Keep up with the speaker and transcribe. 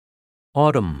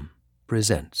Autumn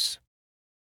presents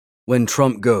When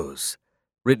Trump Goes,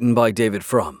 written by David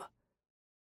Frum.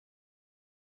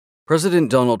 President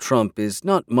Donald Trump is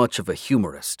not much of a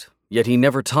humorist, yet he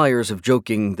never tires of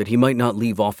joking that he might not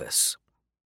leave office.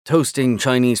 Toasting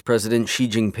Chinese President Xi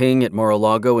Jinping at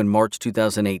Mar-a-Lago in March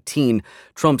 2018,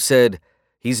 Trump said,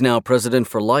 "He's now president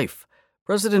for life.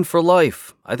 President for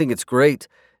life. I think it's great.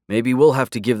 Maybe we'll have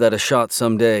to give that a shot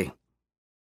someday."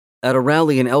 At a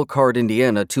rally in Elkhart,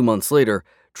 Indiana, 2 months later,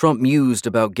 Trump mused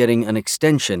about getting an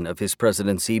extension of his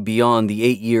presidency beyond the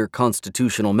 8-year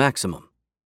constitutional maximum.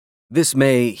 This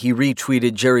May, he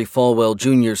retweeted Jerry Falwell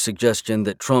Jr.'s suggestion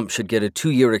that Trump should get a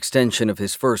 2-year extension of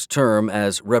his first term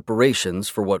as reparations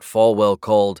for what Falwell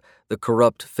called the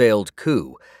corrupt failed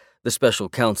coup, the special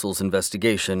counsel's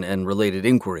investigation and related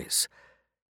inquiries.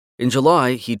 In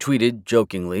July, he tweeted,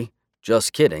 jokingly,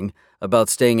 "Just kidding," about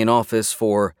staying in office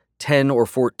for 10 or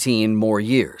 14 more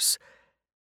years.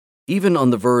 Even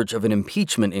on the verge of an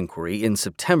impeachment inquiry in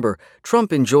September,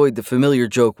 Trump enjoyed the familiar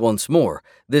joke once more,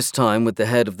 this time with the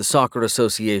head of the soccer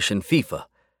association FIFA.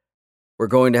 "We're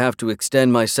going to have to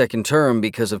extend my second term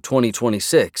because of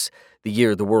 2026, the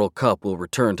year the World Cup will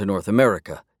return to North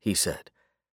America," he said.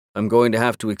 "I'm going to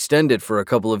have to extend it for a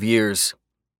couple of years."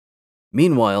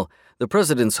 Meanwhile, the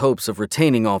president's hopes of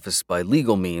retaining office by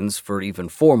legal means for even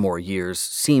 4 more years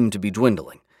seem to be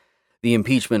dwindling. The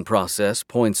impeachment process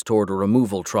points toward a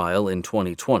removal trial in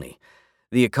 2020.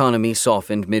 The economy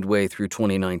softened midway through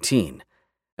 2019.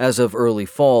 As of early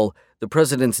fall, the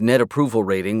president's net approval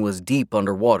rating was deep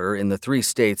underwater in the 3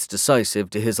 states decisive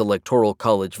to his electoral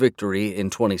college victory in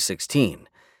 2016.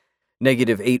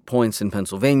 -8 points in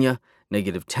Pennsylvania,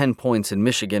 -10 points in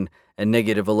Michigan, and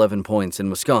 -11 points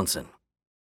in Wisconsin.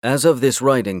 As of this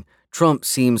writing, Trump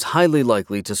seems highly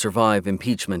likely to survive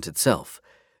impeachment itself.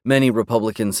 Many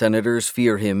Republican senators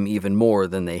fear him even more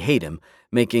than they hate him,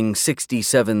 making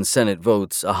 67 Senate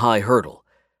votes a high hurdle.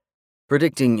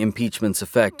 Predicting impeachment's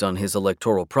effect on his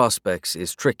electoral prospects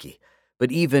is tricky,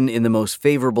 but even in the most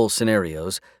favorable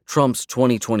scenarios, Trump's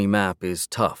 2020 map is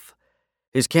tough.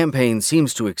 His campaign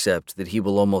seems to accept that he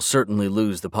will almost certainly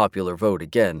lose the popular vote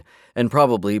again, and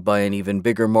probably by an even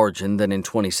bigger margin than in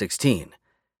 2016.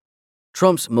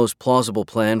 Trump's most plausible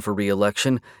plan for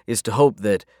re-election is to hope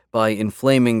that, by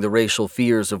inflaming the racial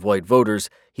fears of white voters,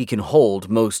 he can hold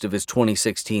most of his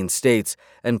 2016 states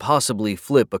and possibly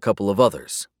flip a couple of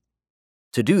others.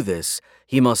 To do this,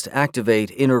 he must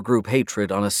activate intergroup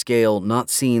hatred on a scale not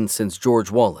seen since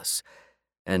George Wallace,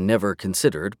 and never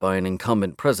considered by an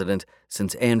incumbent president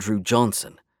since Andrew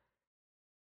Johnson.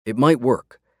 It might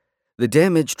work. The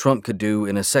damage Trump could do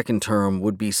in a second term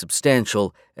would be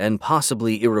substantial and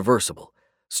possibly irreversible,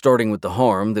 starting with the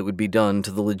harm that would be done to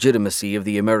the legitimacy of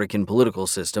the American political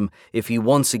system if he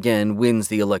once again wins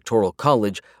the Electoral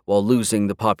College while losing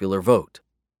the popular vote.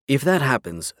 If that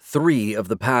happens, 3 of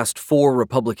the past 4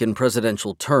 Republican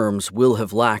presidential terms will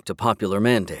have lacked a popular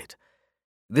mandate.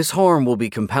 This harm will be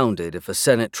compounded if a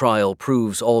Senate trial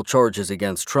proves all charges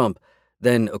against Trump,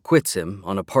 then acquits him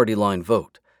on a party-line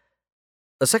vote.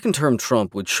 A second-term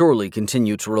Trump would surely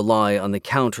continue to rely on the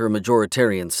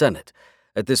counter-majoritarian Senate.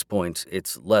 At this point,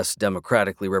 it's less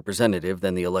democratically representative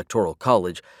than the Electoral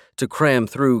College, to cram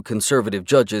through conservative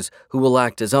judges who will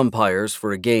act as umpires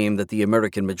for a game that the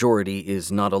American majority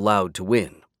is not allowed to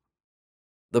win.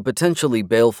 The potentially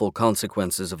baleful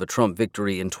consequences of a Trump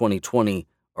victory in 2020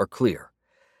 are clear.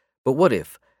 But what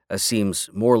if, as seems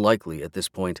more likely at this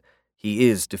point, he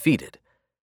is defeated?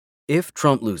 If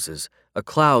Trump loses, a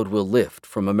cloud will lift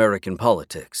from American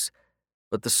politics,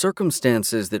 but the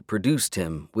circumstances that produced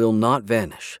him will not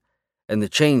vanish, and the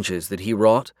changes that he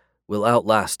wrought will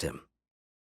outlast him.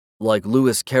 Like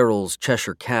Lewis Carroll's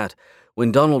Cheshire Cat,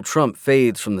 when Donald Trump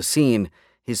fades from the scene,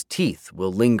 his teeth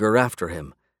will linger after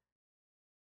him.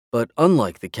 But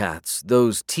unlike the cat's,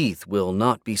 those teeth will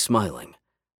not be smiling.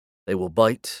 They will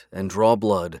bite and draw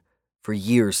blood for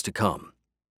years to come.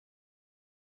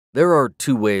 There are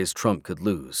 2 ways Trump could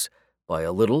lose, by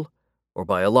a little or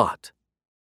by a lot.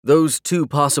 Those 2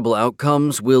 possible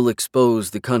outcomes will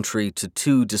expose the country to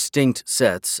 2 distinct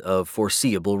sets of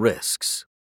foreseeable risks.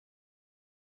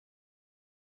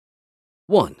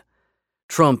 1.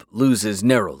 Trump loses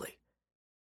narrowly.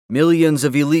 Millions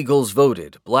of illegals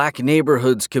voted, black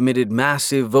neighborhoods committed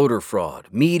massive voter fraud,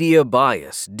 media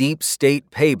bias, deep state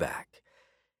payback.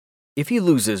 If he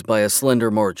loses by a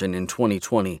slender margin in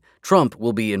 2020, Trump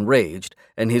will be enraged,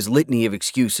 and his litany of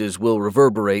excuses will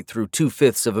reverberate through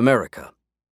 2/5 of America.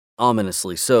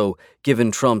 Ominously so,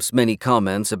 given Trump's many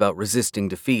comments about resisting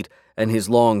defeat and his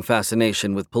long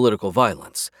fascination with political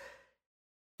violence.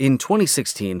 In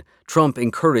 2016, Trump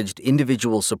encouraged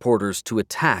individual supporters to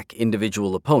attack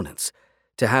individual opponents,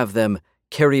 to have them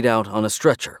carried out on a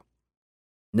stretcher.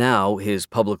 Now, his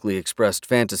publicly expressed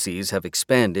fantasies have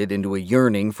expanded into a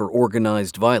yearning for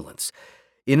organized violence.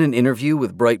 In an interview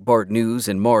with Breitbart News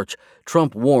in March,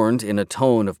 Trump warned in a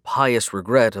tone of pious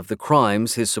regret of the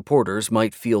crimes his supporters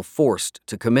might feel forced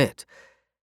to commit.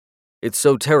 "It's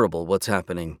so terrible what's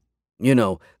happening. You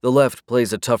know, the left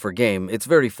plays a tougher game. It's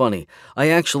very funny. I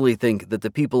actually think that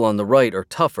the people on the right are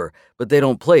tougher, but they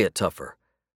don't play it tougher.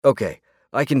 Okay,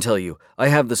 I can tell you, I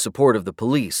have the support of the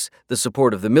police, the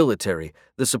support of the military,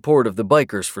 the support of the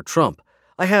bikers for Trump.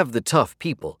 I have the tough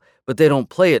people, but they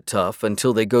don't play it tough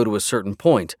until they go to a certain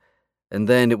point, and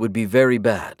then it would be very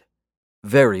bad.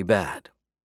 Very bad."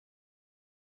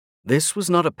 This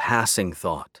was not a passing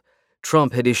thought.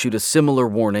 Trump had issued a similar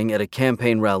warning at a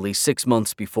campaign rally 6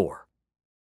 months before.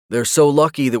 "They're so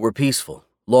lucky that we're peaceful.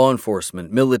 Law enforcement,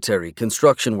 military,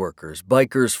 construction workers,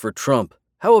 bikers for Trump.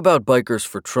 How about bikers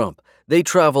for Trump? They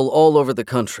travel all over the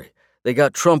country. They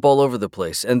got Trump all over the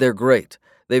place, and they're great.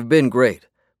 They've been great.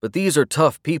 But these are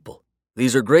tough people.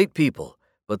 These are great people,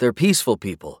 but they're peaceful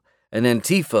people. And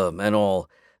Antifa and all,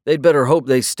 they'd better hope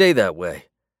they stay that way.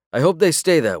 I hope they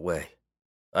stay that way.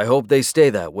 I hope they stay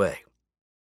that way."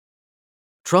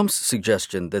 Trump's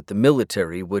suggestion that the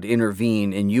military would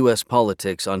intervene in U.S.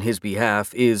 politics on his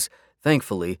behalf is,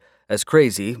 thankfully, as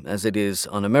crazy as it is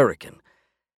un-American.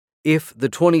 If the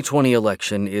 2020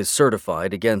 election is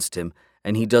certified against him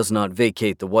and he does not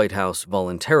vacate the White House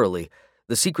voluntarily,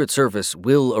 the Secret Service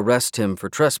will arrest him for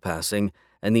trespassing,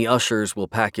 and the ushers will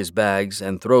pack his bags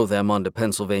and throw them onto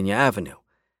Pennsylvania Avenue.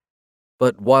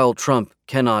 But while Trump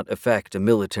cannot effect a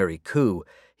military coup,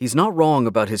 he's not wrong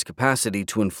about his capacity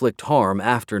to inflict harm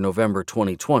after November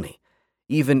 2020,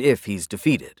 even if he's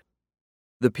defeated.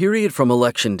 The period from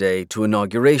Election Day to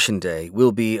Inauguration Day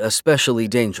will be especially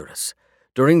dangerous.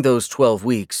 During those 12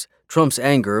 weeks, Trump's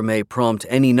anger may prompt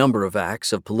any number of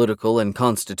acts of political and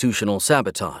constitutional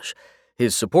sabotage.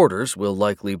 His supporters will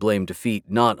likely blame defeat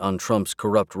not on Trump's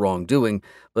corrupt wrongdoing,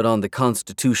 but on the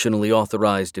constitutionally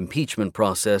authorized impeachment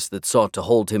process that sought to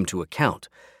hold him to account.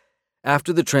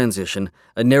 After the transition,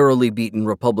 a narrowly beaten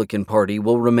Republican Party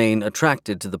will remain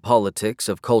attracted to the politics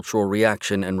of cultural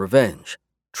reaction and revenge.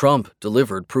 Trump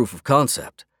delivered proof of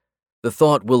concept. The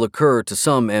thought will occur to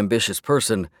some ambitious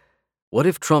person, what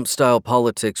if Trump-style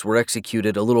politics were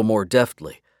executed a little more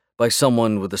deftly, by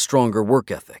someone with a stronger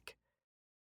work ethic?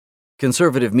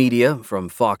 Conservative media, from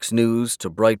Fox News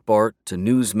to Breitbart to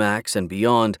Newsmax and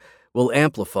beyond, will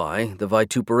amplify the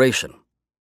vituperation.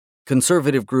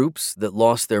 Conservative groups that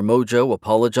lost their mojo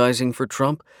apologizing for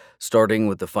Trump, starting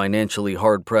with the financially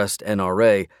hard-pressed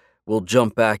NRA, will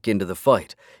jump back into the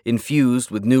fight,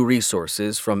 infused with new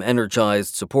resources from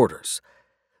energized supporters.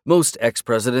 Most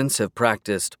ex-presidents have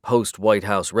practiced post-White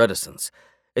House reticence,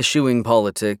 eschewing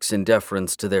politics in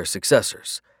deference to their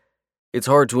successors. It's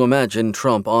hard to imagine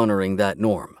Trump honoring that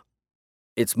norm.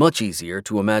 It's much easier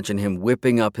to imagine him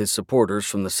whipping up his supporters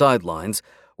from the sidelines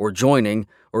or joining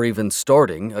or even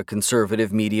starting a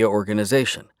conservative media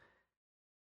organization.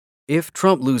 If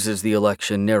Trump loses the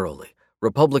election narrowly,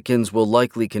 Republicans will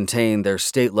likely contain their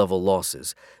state-level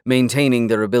losses, maintaining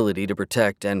their ability to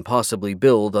protect and possibly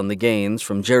build on the gains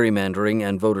from gerrymandering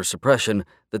and voter suppression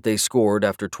that they scored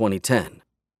after 2010.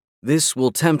 This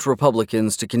will tempt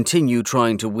Republicans to continue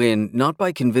trying to win not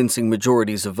by convincing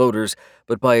majorities of voters,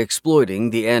 but by exploiting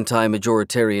the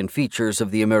anti-majoritarian features of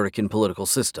the American political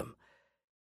system.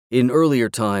 In earlier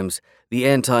times, the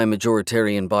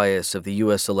anti-majoritarian bias of the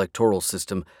U.S. electoral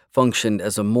system functioned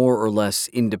as a more or less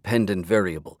independent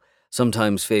variable,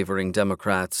 sometimes favoring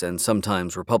Democrats and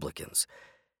sometimes Republicans.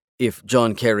 If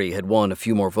John Kerry had won a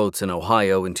few more votes in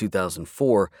Ohio in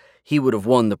 2004, he would have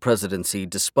won the presidency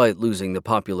despite losing the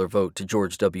popular vote to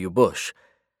George W. Bush.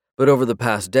 But over the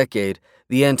past decade,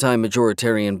 the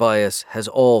anti-majoritarian bias has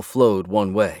all flowed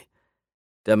one way.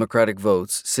 Democratic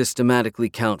votes systematically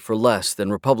count for less than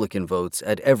Republican votes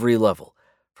at every level,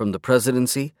 from the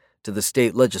presidency to the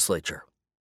state legislature.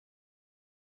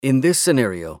 In this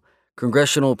scenario,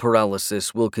 congressional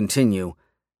paralysis will continue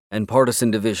and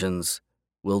partisan divisions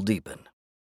will deepen.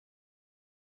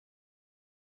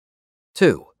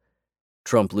 2.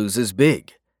 Trump loses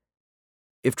big.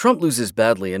 If Trump loses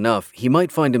badly enough, he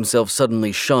might find himself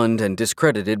suddenly shunned and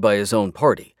discredited by his own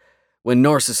party. When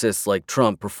narcissists like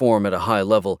Trump perform at a high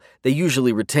level, they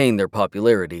usually retain their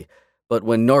popularity, but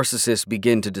when narcissists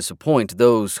begin to disappoint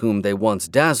those whom they once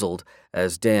dazzled,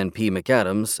 as Dan P.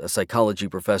 McAdams, a psychology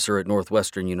professor at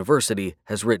Northwestern University,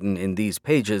 has written in these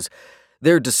pages,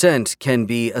 their descent can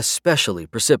be especially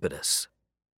precipitous.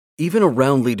 Even a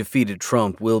roundly defeated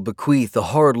Trump will bequeath a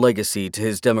hard legacy to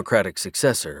his Democratic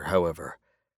successor, however.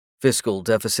 Fiscal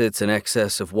deficits in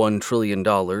excess of $1 trillion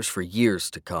for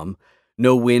years to come,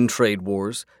 no-win trade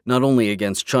wars, not only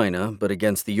against China, but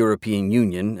against the European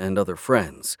Union and other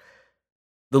friends.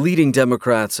 The leading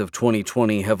Democrats of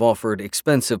 2020 have offered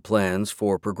expensive plans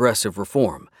for progressive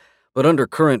reform, but under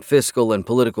current fiscal and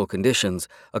political conditions,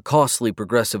 a costly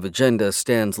progressive agenda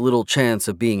stands little chance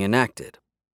of being enacted.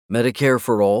 Medicare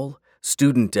for all,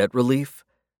 student debt relief,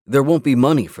 there won't be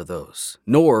money for those,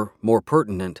 nor, more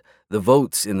pertinent, the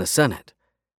votes in the Senate.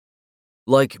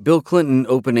 Like Bill Clinton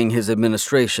opening his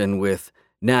administration with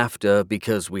NAFTA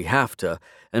because we have to,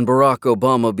 and Barack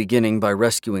Obama beginning by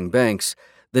rescuing banks,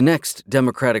 the next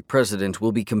Democratic president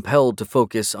will be compelled to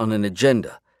focus on an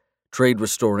agenda, trade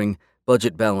restoring,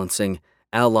 budget balancing,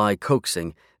 ally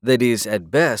coaxing, that is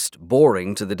at best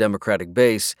boring to the Democratic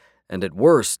base and at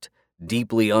worst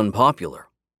deeply unpopular.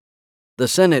 The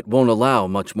Senate won't allow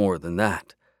much more than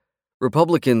that.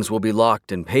 Republicans will be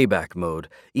locked in payback mode.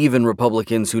 Even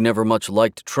Republicans who never much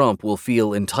liked Trump will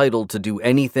feel entitled to do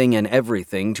anything and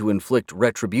everything to inflict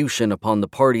retribution upon the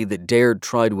party that dared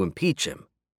try to impeach him.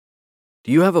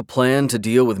 Do you have a plan to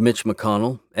deal with Mitch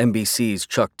McConnell? NBC's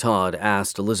Chuck Todd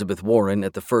asked Elizabeth Warren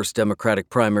at the first Democratic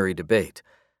primary debate.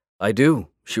 I do,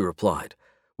 she replied.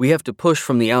 We have to push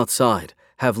from the outside,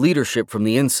 have leadership from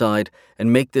the inside,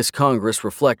 and make this Congress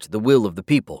reflect the will of the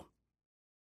people.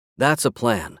 That's a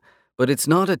plan, but it's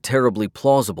not a terribly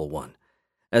plausible one.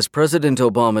 As President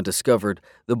Obama discovered,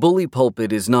 the bully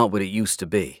pulpit is not what it used to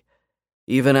be.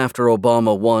 Even after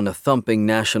Obama won a thumping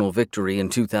national victory in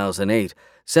 2008,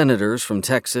 senators from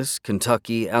Texas,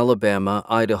 Kentucky, Alabama,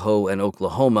 Idaho, and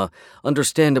Oklahoma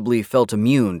understandably felt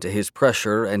immune to his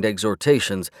pressure and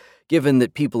exhortations, given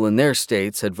that people in their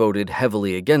states had voted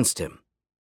heavily against him.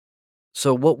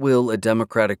 So what will a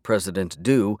Democratic president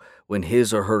do when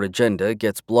his or her agenda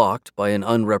gets blocked by an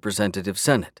unrepresentative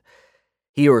Senate?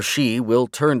 He or she will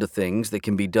turn to things that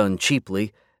can be done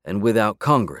cheaply and without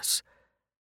Congress.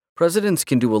 Presidents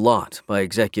can do a lot by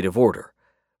executive order.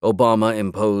 Obama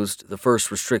imposed the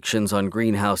first restrictions on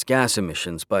greenhouse gas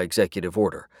emissions by executive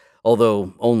order,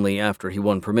 although only after he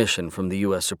won permission from the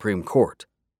U.S. Supreme Court.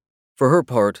 For her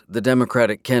part, the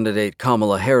Democratic candidate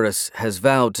Kamala Harris has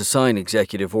vowed to sign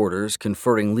executive orders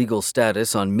conferring legal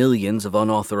status on millions of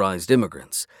unauthorized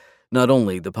immigrants, not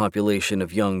only the population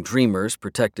of young dreamers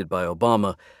protected by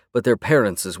Obama, but their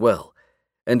parents as well,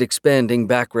 and expanding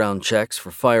background checks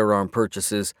for firearm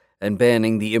purchases and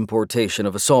banning the importation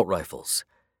of assault rifles.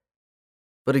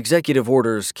 But executive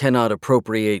orders cannot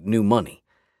appropriate new money.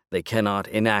 They cannot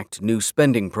enact new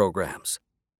spending programs.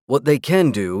 What they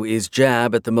can do is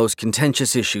jab at the most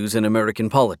contentious issues in American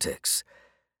politics.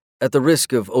 At the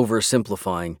risk of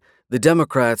oversimplifying, the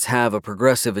Democrats have a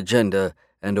progressive agenda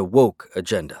and a woke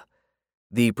agenda.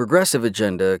 The progressive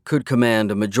agenda could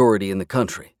command a majority in the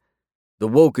country. The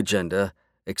woke agenda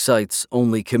excites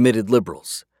only committed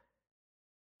liberals.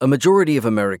 A majority of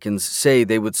Americans say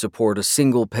they would support a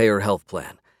single-payer health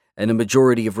plan, and a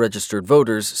majority of registered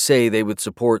voters say they would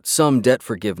support some debt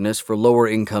forgiveness for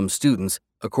lower-income students,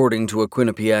 according to a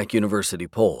Quinnipiac University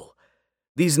poll.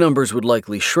 These numbers would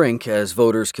likely shrink as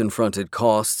voters confronted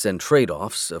costs and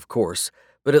trade-offs, of course,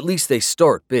 but at least they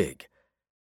start big.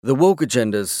 The woke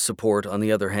agenda's support, on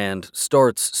the other hand,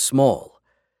 starts small.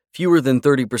 Fewer than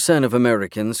 30% of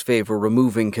Americans favor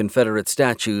removing Confederate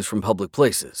statues from public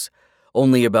places.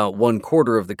 Only about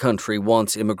 1/4 of the country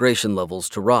wants immigration levels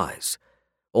to rise.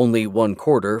 Only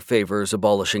 1/4 favors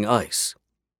abolishing ICE.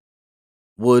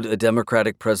 Would a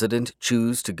Democratic president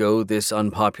choose to go this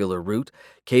unpopular route,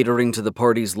 catering to the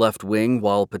party's left wing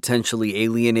while potentially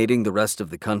alienating the rest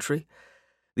of the country?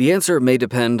 The answer may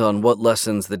depend on what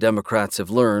lessons the Democrats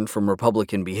have learned from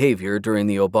Republican behavior during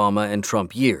the Obama and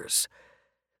Trump years.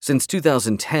 Since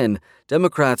 2010,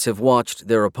 Democrats have watched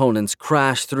their opponents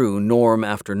crash through norm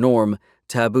after norm,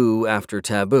 taboo after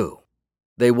taboo.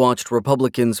 They watched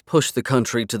Republicans push the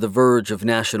country to the verge of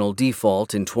national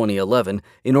default in 2011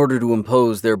 in order to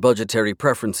impose their budgetary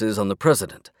preferences on the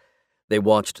president. They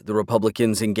watched the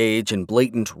Republicans engage in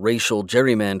blatant racial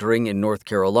gerrymandering in North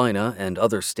Carolina and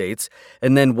other states,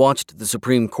 and then watched the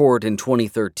Supreme Court in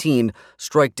 2013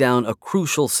 strike down a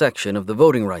crucial section of the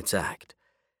Voting Rights Act.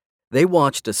 They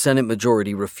watched a Senate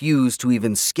majority refuse to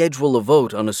even schedule a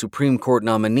vote on a Supreme Court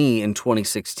nominee in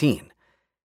 2016.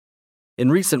 In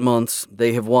recent months,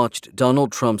 they have watched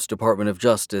Donald Trump's Department of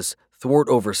Justice thwart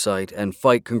oversight and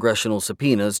fight congressional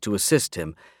subpoenas to assist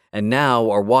him, and now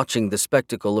are watching the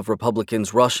spectacle of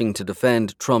Republicans rushing to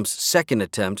defend Trump's second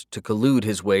attempt to collude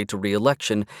his way to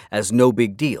re-election as no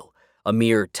big deal, a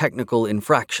mere technical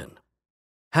infraction.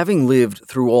 Having lived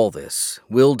through all this,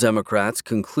 will Democrats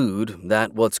conclude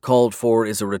that what's called for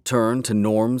is a return to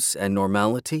norms and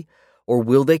normality? Or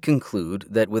will they conclude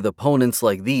that with opponents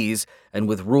like these and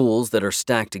with rules that are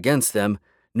stacked against them,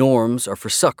 norms are for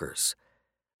suckers?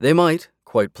 They might,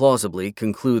 quite plausibly,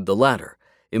 conclude the latter,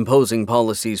 imposing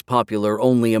policies popular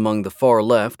only among the far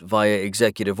left via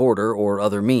executive order or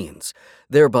other means,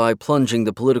 thereby plunging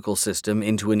the political system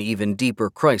into an even deeper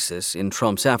crisis in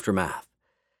Trump's aftermath.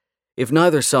 If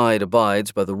neither side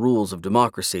abides by the rules of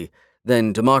democracy,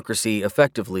 then democracy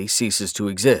effectively ceases to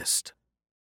exist.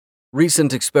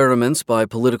 Recent experiments by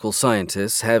political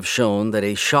scientists have shown that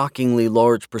a shockingly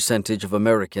large percentage of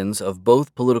Americans of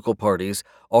both political parties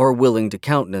are willing to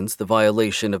countenance the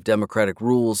violation of democratic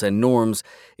rules and norms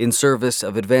in service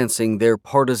of advancing their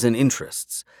partisan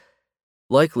interests.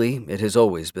 Likely, it has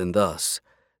always been thus.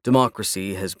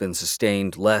 Democracy has been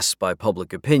sustained less by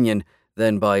public opinion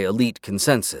than by elite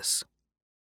consensus.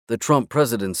 The Trump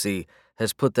presidency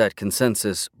has put that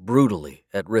consensus brutally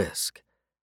at risk.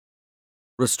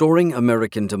 Restoring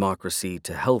American democracy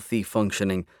to healthy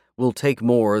functioning will take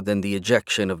more than the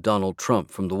ejection of Donald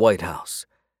Trump from the White House.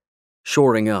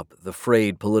 Shoring up the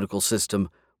frayed political system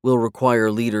will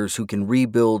require leaders who can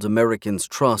rebuild Americans'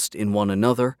 trust in one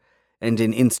another and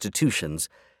in institutions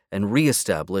and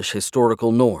reestablish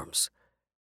historical norms.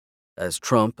 As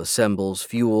Trump assembles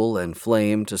fuel and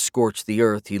flame to scorch the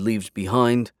earth he leaves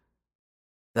behind,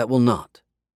 that will not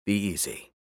be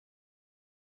easy.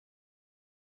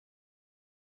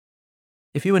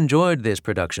 If you enjoyed this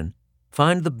production,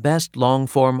 find the best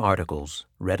long-form articles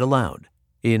read aloud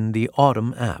in the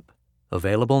Autumn app,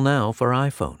 available now for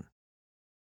iPhone.